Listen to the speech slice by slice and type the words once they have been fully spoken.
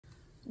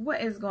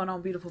What is going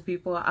on, beautiful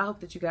people? I hope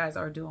that you guys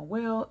are doing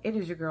well. It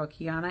is your girl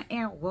Kiana,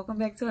 and welcome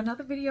back to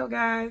another video,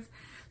 guys.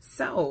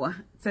 So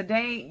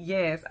today,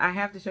 yes, I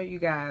have to show you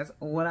guys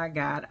what I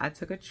got. I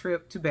took a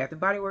trip to Bath &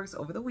 Body Works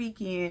over the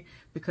weekend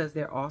because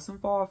they're awesome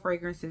fall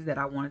fragrances that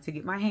I wanted to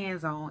get my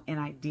hands on, and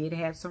I did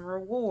have some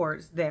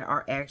rewards that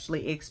are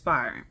actually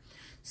expiring.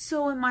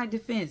 So in my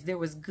defense, there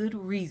was good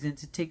reason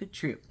to take a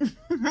trip.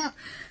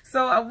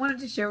 So I wanted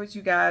to share with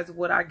you guys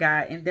what I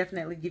got and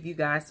definitely give you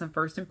guys some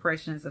first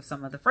impressions of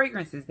some of the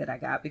fragrances that I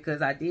got,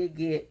 because I did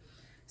get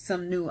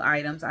some new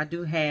items. I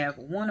do have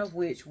one of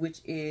which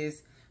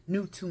is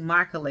new to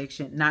my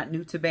collection, not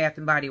new to Bath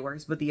 & Body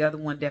Works, but the other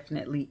one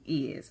definitely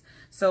is.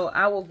 So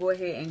I will go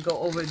ahead and go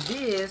over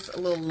this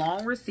little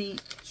long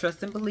receipt.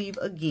 Trust and believe,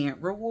 again,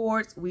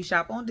 rewards. We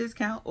shop on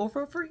discount or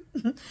for free.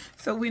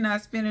 So we're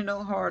not spending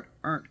no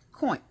hard-earned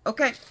coin.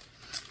 Okay,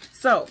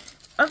 so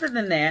other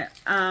than that,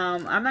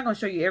 I'm not going to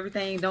show you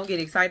everything. Don't get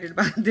excited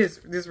about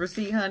this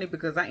receipt, honey,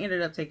 because I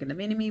ended up taking the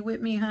mini-me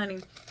with me, honey.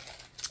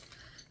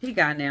 He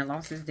got in there and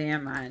lost his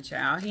damn mind,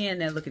 child. He in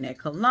there looking at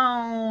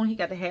cologne. He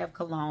got to have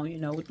cologne, you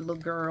know, with the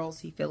little girls.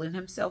 He feeling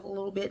himself a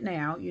little bit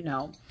now, you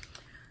know.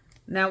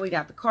 Now we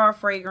got the car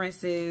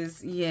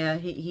fragrances. Yeah,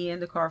 he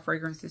into car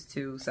fragrances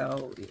too.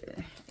 So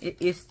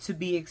it's to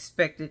be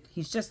expected.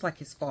 He's just like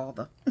his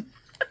father.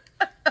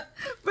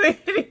 But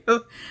anyway,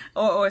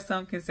 or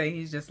some can say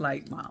he's just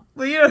like mom.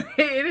 But you know,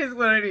 it is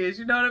what it is.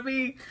 You know what I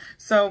mean?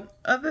 So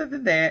other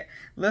than that,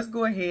 let's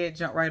go ahead,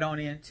 jump right on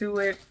into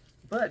it.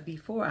 But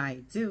before I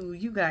do,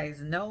 you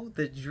guys know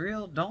the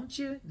drill, don't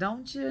you?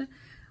 Don't you?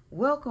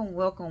 Welcome,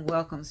 welcome,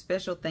 welcome.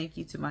 Special thank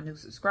you to my new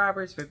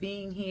subscribers for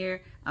being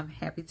here. I'm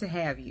happy to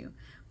have you.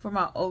 For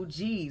my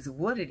OGs,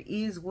 what it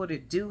is, what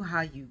it do,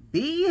 how you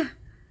be.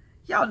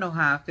 Y'all know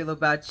how I feel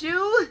about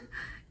you.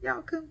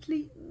 Y'all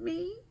complete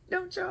me,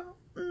 don't y'all?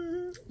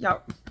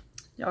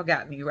 Y'all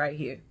got me right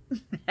here.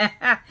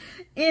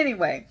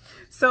 Anyway,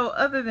 so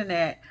other than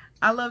that,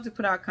 I love to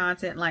put out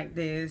content like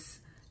this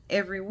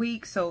every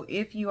week. So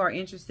if you are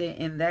interested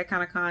in that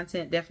kind of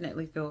content,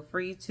 definitely feel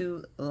free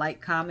to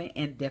like, comment,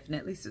 and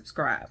definitely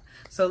subscribe.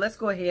 So let's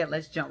go ahead.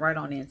 Let's jump right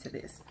on into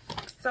this.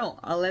 So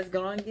let's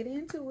go on and get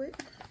into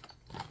it.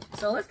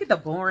 So let's get the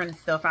boring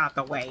stuff out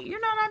the way. You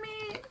know what I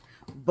mean?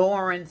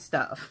 Boring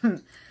stuff.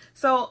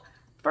 So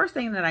first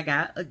thing that I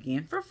got,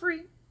 again, for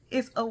free,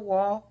 is a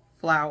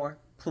wallflower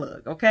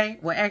plug. Okay,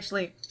 well,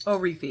 actually a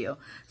refill.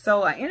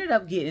 So I ended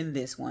up getting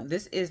this one.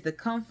 This is the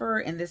Comfort,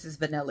 and this is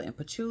vanilla and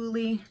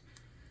patchouli.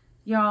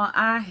 Y'all,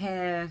 I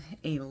have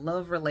a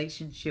love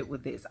relationship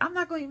with this. I'm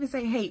not going to even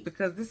say hate,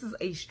 because this is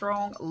a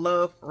strong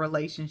love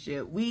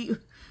relationship.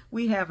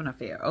 We have an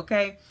affair,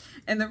 okay?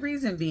 And the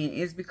reason being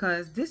is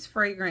because this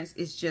fragrance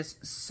is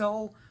just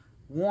so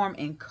warm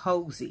and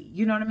cozy.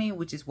 You know what I mean?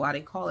 Which is why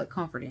they call it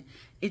comforting.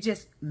 It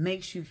just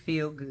makes you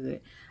feel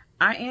good.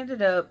 I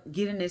ended up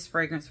getting this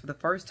fragrance for the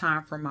first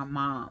time from my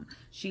mom.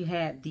 She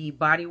had the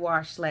body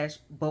wash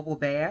 / bubble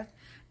bath,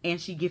 and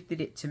she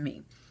gifted it to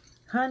me.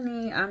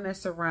 Honey, I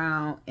messed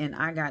around and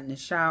I got in the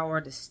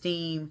shower. The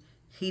steam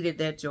heated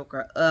that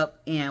joker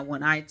up. And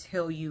when I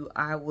tell you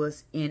I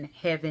was in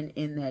heaven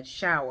in that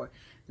shower,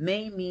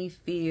 made me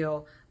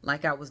feel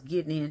like I was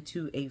getting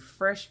into a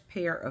fresh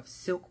pair of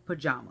silk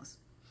pajamas.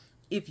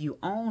 If you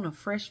own a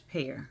fresh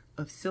pair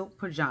of silk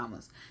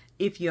pajamas,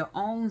 if you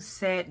own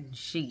satin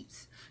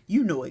sheets,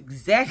 you know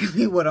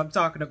exactly what I'm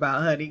talking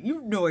about, honey.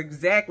 You know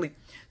exactly.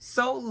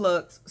 So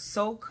luxe,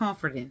 so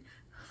comforting.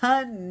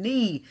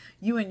 Honey,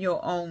 you in your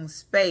own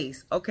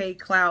space. Okay,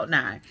 cloud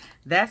nine.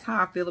 That's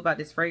how I feel about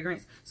this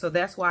fragrance. So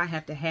that's why I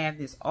have to have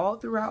this all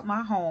throughout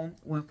my home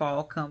when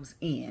fall comes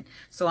in.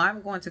 So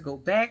I'm going to go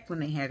back when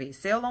they have a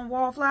sale on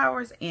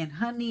wallflowers, and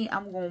honey,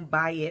 I'm going to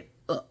buy it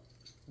up.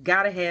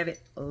 Gotta have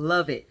it.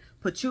 Love it.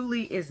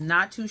 Patchouli is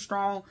not too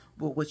strong,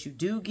 but what you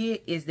do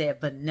get is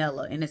that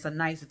vanilla, and it's a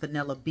nice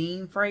vanilla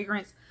bean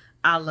fragrance.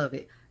 I love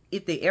it.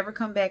 If they ever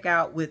come back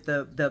out with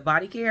the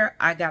body care,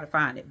 I gotta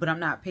find it. But I'm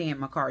not paying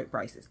Macari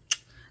prices.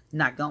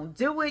 Not gonna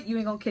do it. You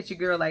ain't gonna catch a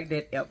girl like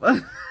that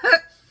ever.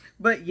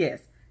 But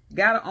yes,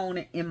 gotta own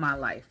it in my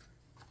life.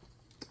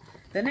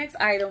 The next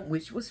item,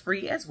 which was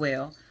free as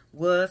well,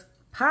 was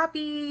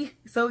Poppy.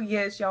 So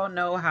yes, y'all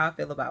know how I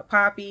feel about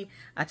Poppy.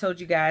 I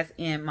told you guys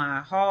in my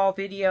haul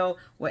video,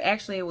 well,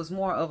 actually it was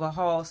more of a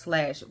haul /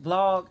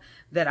 vlog,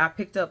 that I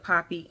picked up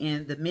Poppy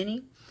in the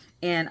mini.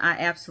 And I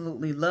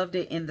absolutely loved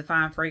it in the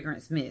Fine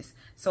Fragrance Mist.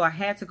 So I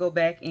had to go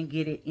back and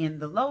get it in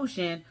the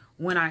lotion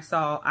when I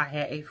saw I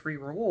had a free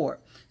reward.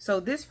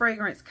 So this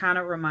fragrance kind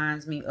of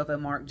reminds me of a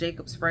Marc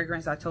Jacobs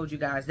fragrance. I told you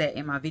guys that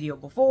in my video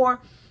before,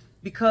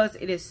 because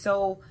it is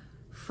so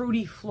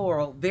fruity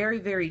floral, very,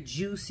 very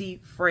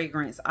juicy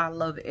fragrance. I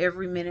love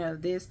every minute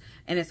of this,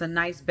 and it's a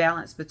nice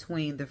balance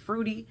between the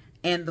fruity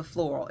and the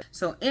floral.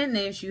 So in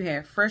this, you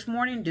have Fresh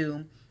Morning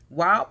Dew,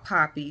 Wild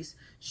Poppies,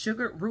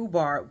 Sugared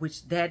Rhubarb,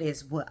 which that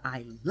is what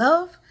I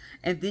love.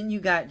 And then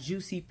you got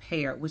Juicy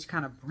Pear, which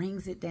kind of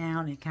brings it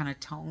down and kind of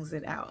tones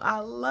it out. I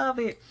love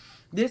it.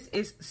 This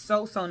is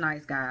so, so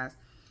nice, guys.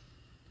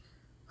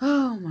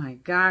 Oh my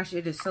gosh,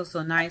 it is so,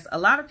 so nice. A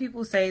lot of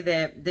people say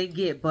that they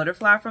get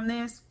butterfly from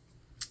this.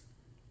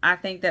 I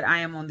think that I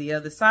am on the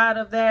other side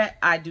of that.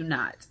 I do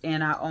not,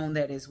 and I own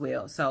that as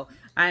well. So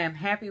I am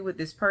happy with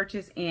this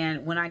purchase,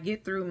 and when I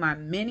get through my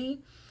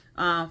mini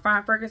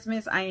fine fragrance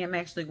mist, I am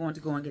actually going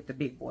to go and get the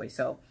big boy.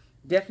 So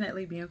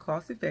definitely being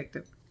cost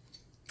effective.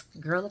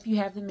 Girl, if you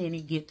have the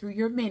mini, get through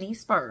your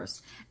minis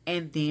first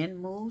and then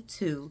move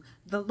to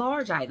the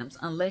large items,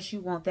 unless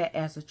you want that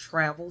as a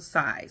travel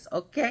size.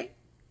 Okay,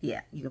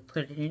 yeah, you can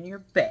put it in your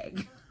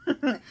bag.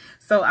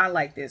 So I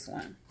like this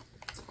one.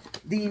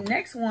 The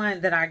next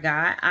one that I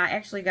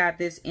actually got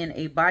this in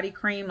a body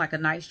cream, like a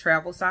nice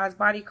travel size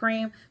body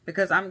cream,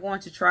 because I'm going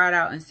to try it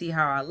out and see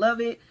how I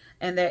love it.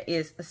 And that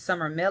is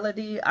Summer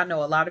Melody. I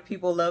know a lot of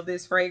people love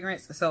this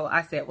fragrance. So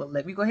I said, well,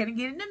 let me go ahead and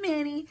get it in the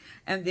mini.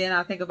 And then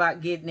I think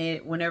about getting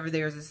it whenever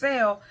there's a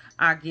sale.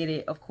 I get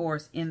it, of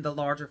course, in the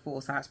larger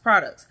full-size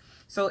products.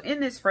 So in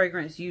this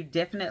fragrance, you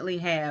definitely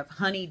have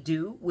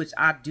Honeydew, which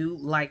I do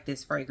like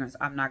this fragrance.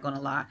 I'm not going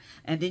to lie.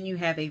 And then you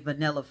have a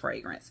vanilla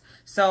fragrance.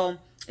 So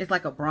it's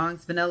like a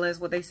bronze vanilla is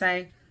what they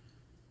say.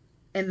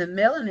 And the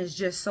melon is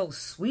just so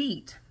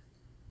sweet.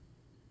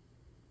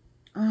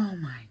 Oh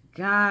my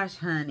gosh,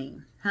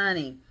 honey.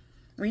 Honey,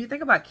 when you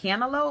think about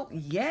cantaloupe,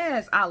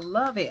 yes, I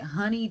love it.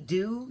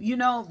 Honeydew, you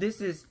know, this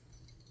is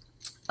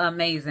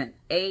amazing.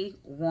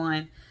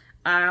 A1.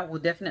 I will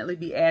definitely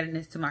be adding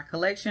this to my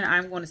collection.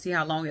 I'm going to see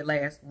how long it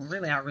lasts.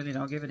 Really, I really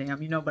don't give a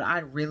damn, you know, but I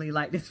really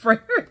like this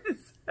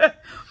fragrance.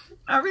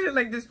 I really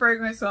like this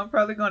fragrance, so I'm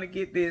probably going to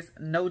get this,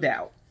 no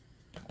doubt.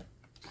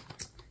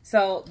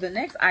 So the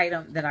next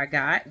item that I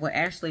got, well,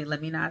 actually, let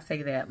me not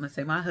say that. I'm going to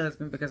say my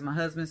husband, because my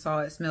husband saw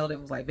it, smelled it,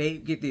 and was like,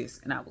 babe, get this.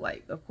 And I was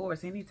like, of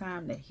course,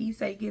 anytime that he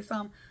say get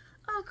some,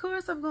 of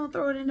course, I'm going to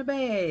throw it in the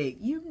bag.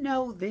 You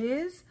know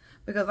this,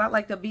 because I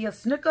like to be a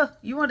snicker.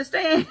 You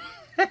understand?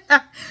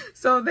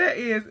 So that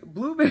is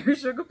blueberry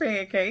sugar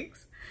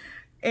pancakes.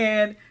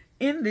 And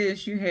in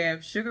this, you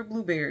have sugar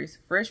blueberries,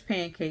 fresh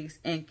pancakes,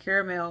 and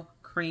caramel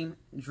cream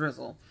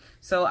drizzle.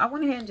 So I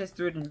went ahead and just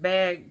threw it in the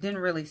bag. Didn't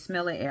really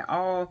smell it at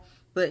all.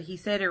 But he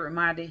said it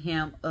reminded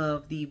him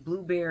of the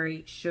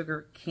blueberry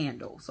sugar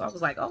candle. So I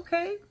was like,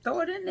 okay,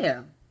 throw it in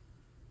there.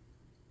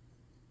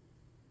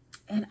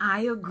 And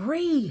I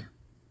agree.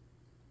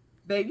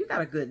 Babe, you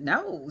got a good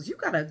nose. You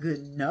got a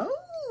good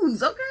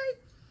nose, okay?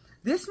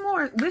 This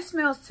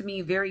smells to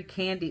me very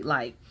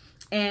candy-like.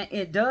 And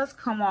it does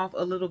come off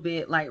a little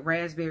bit like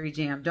raspberry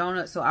jam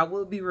donut. So I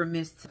would be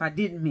remiss if I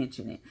didn't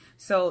mention it.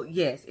 So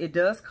yes, it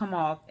does come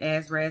off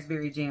as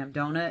raspberry jam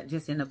donut,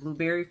 just in the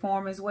blueberry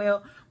form as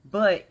well.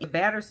 But the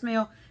batter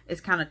smell is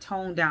kind of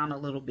toned down a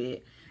little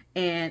bit.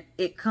 And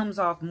it comes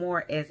off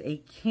more as a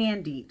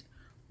candied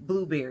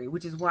blueberry,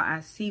 which is why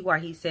I see why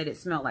he said it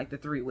smelled like the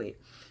 3-Wick.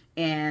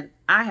 And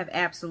I have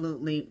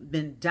absolutely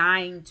been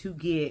dying to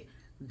get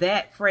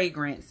that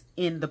fragrance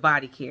in the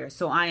body care.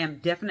 So I am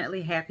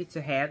definitely happy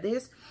to have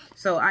this.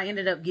 So I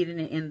ended up getting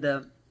it in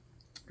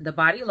the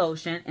body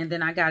lotion, and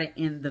then I got it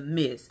in the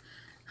mist.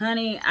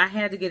 Honey, I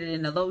had to get it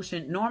in the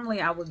lotion.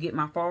 Normally I would get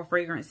my fall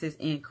fragrances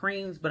in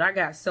creams, but I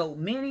got so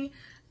many.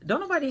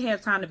 Don't nobody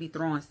have time to be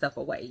throwing stuff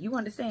away. You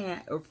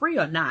understand? Or free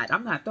or not,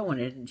 I'm not throwing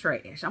it in the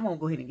trash. I'm gonna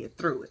go ahead and get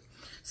through it.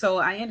 So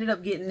I ended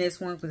up getting this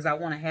one because I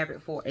want to have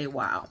it for a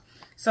while.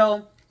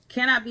 So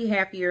cannot be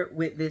happier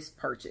with this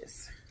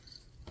purchase.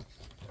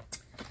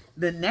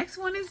 The next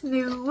one is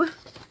new,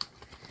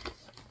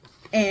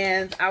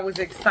 and I was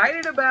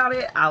excited about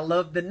it. I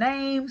love the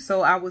name,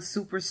 so I was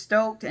super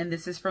stoked. And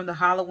this is from the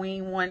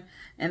Halloween one,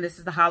 and this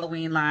is the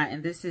Halloween line,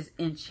 and this is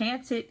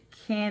Enchanted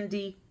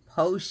Candy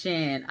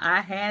Potion.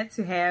 I had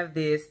to have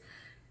this.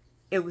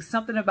 It was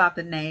something about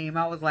the name.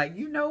 I was like,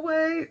 you know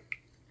what?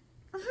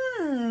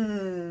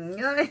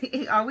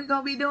 Are we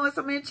gonna be doing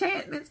some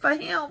enchantments for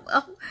him?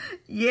 Oh,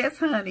 yes,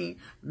 honey.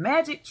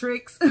 Magic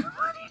tricks.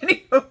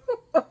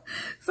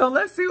 So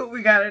let's see what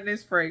we got in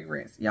this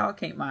fragrance. Y'all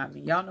can't mind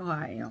me. Y'all know how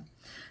I am.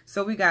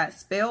 So we got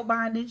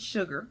Spellbinding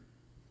Sugar.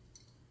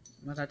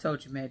 What I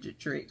told you, magic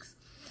tricks.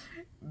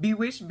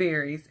 Bewitched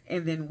Berries,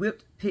 and then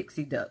Whipped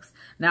Pixie Ducks.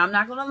 Now, I'm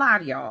not going to lie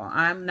to y'all.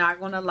 I'm not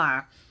going to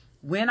lie.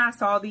 When I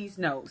saw these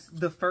notes,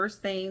 the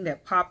first thing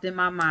that popped in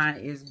my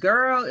mind is,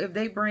 girl, if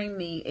they bring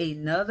me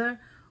another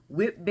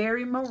whipped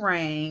berry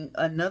meringue,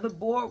 another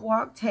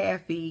boardwalk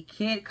taffy,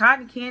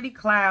 cotton candy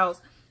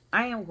clouds,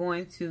 I am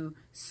going to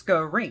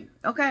scream.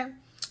 Okay,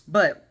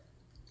 but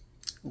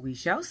we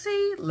shall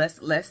see.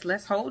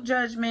 Let's hold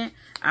judgment.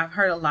 I've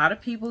heard a lot of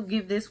people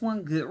give this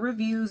one good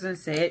reviews and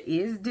say it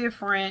is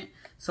different.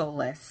 So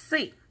let's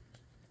see.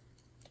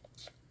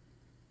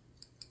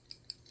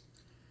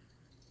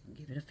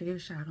 Give it a fair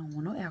shot. I don't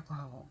want no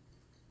alcohol.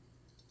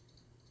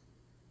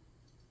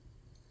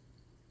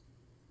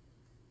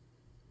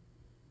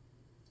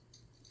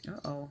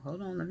 Uh-oh.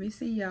 Hold on. Let me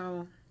see,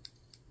 y'all.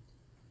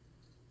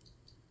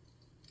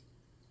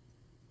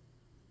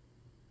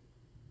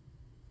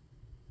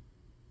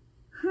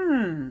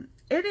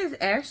 It is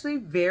actually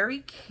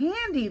very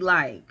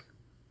candy-like.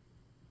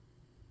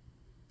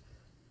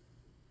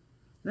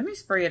 Let me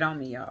spray it on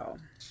me, y'all.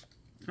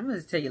 I'm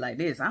going to tell you like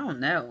this. I don't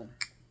know.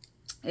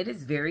 It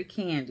is very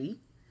candy.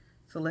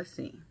 So let's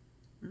see.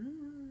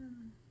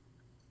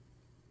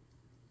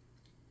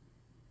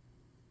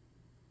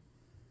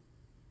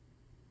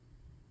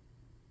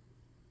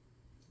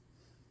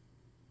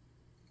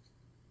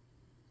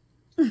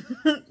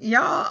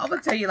 Y'all, I'm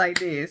gonna tell you like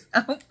this.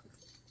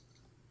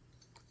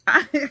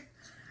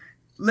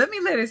 Let me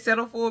let it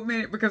settle for a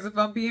minute, because if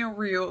I'm being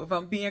real, if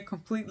I'm being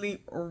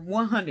completely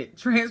 100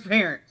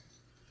 transparent,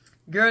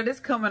 girl,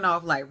 this coming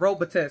off like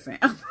Robitussin.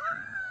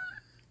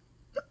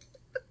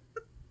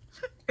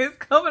 It's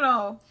coming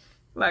off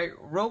like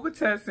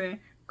Robitussin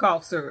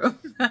cough syrup.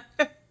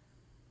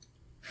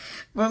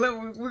 But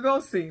look, we're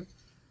gonna see.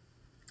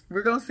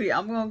 We're gonna see.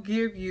 I'm gonna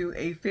give you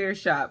a fair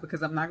shot,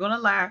 because I'm not gonna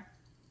lie.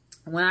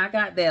 When I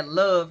got that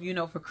Love, you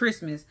know, for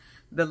Christmas,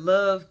 the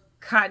Love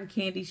cotton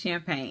candy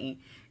champagne,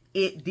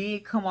 it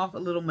did come off a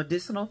little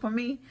medicinal for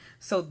me.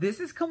 So this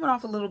is coming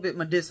off a little bit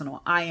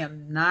medicinal. I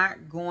am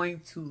not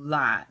going to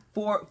lie.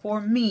 For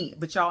me,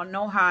 but y'all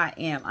know how I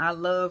am. I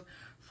love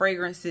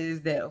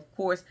fragrances that, of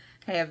course,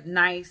 have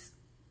nice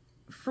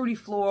fruity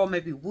floral,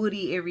 maybe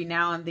woody every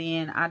now and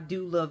then. I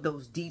do love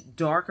those deep,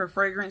 darker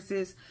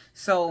fragrances.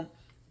 So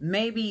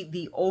maybe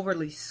the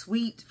overly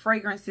sweet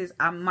fragrances,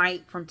 I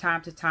might from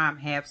time to time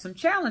have some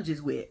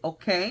challenges with,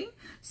 okay?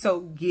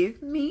 So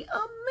give me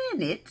a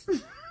minute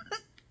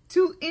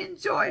to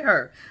enjoy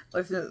her.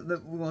 We're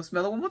going to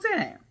smell it one more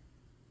time.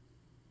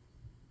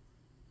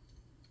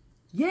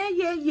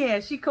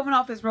 Yeah. She coming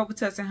off as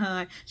Robitussin,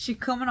 hun. She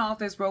coming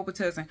off as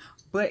Robitussin.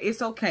 But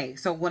it's okay.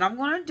 So what I'm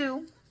going to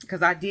do,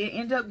 because I did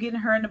end up getting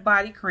her in the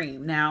body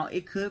cream. Now,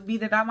 it could be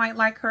that I might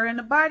like her in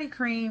the body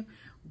cream,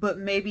 but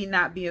maybe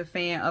not be a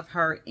fan of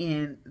her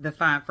in the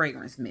fine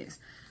fragrance mist.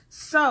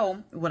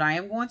 So what I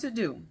am going to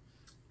do,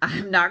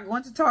 I'm not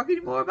going to talk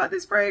anymore about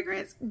this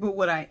fragrance, but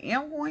what I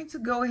am going to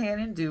go ahead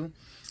and do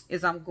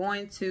is I'm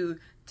going to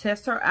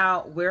test her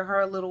out, wear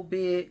her a little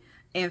bit,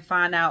 and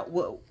find out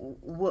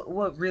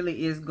what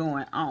really is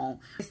going on.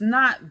 It's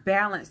not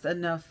balanced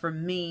enough for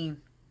me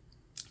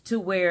to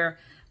wear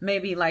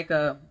maybe like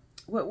a,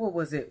 what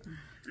was it?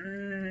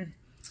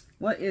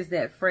 What is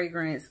that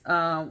fragrance?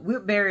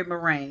 Whipberry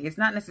meringue. It's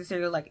not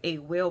necessarily like a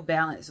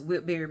well-balanced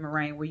whipberry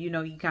meringue where, you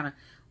know, you kind of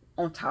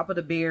on top of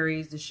the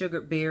berries, the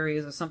sugared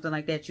berries or something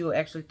like that, you'll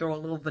actually throw a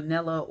little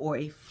vanilla or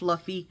a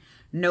fluffy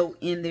note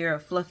in there, a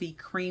fluffy,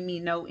 creamy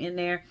note in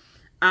there.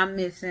 I'm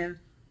missing.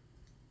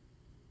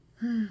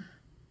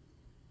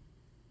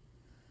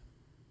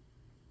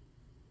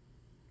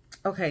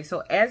 Okay, so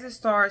as it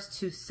starts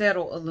to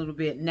settle a little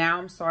bit, now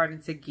I'm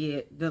starting to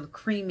get the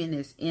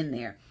creaminess in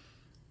there.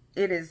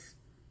 It is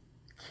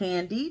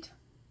candied.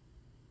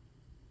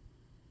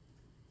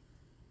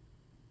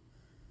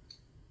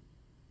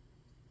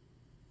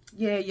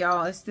 Yeah,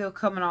 y'all, it's still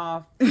coming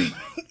off.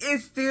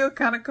 It's still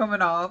kind of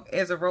coming off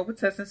as a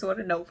Robitussin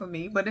sort of note for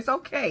me, but it's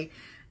okay.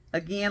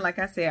 Again, like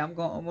I said, I'm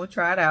gonna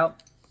try it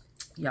out.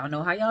 Y'all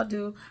know how y'all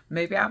do.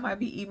 Maybe I might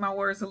be eating my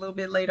words a little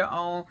bit later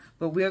on,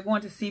 but we're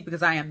going to see,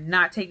 because I am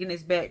not taking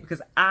this back,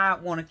 because I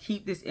want to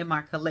keep this in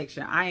my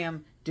collection. I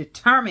am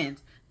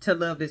determined to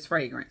love this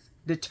fragrance.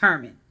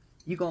 Determined.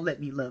 You're going to let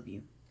me love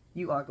you.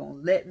 You are going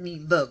to let me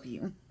love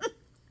you.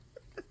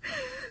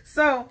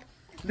 So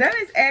that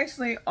is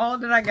actually all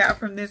that I got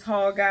from this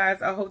haul,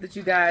 guys. I hope that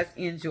you guys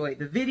enjoyed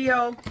the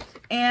video,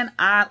 and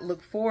I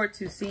look forward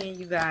to seeing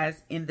you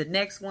guys in the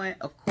next one.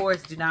 Of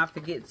course, do not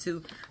forget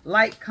to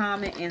like,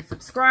 comment, and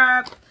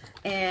subscribe,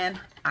 and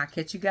I'll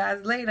catch you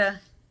guys later.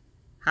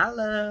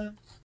 Holla.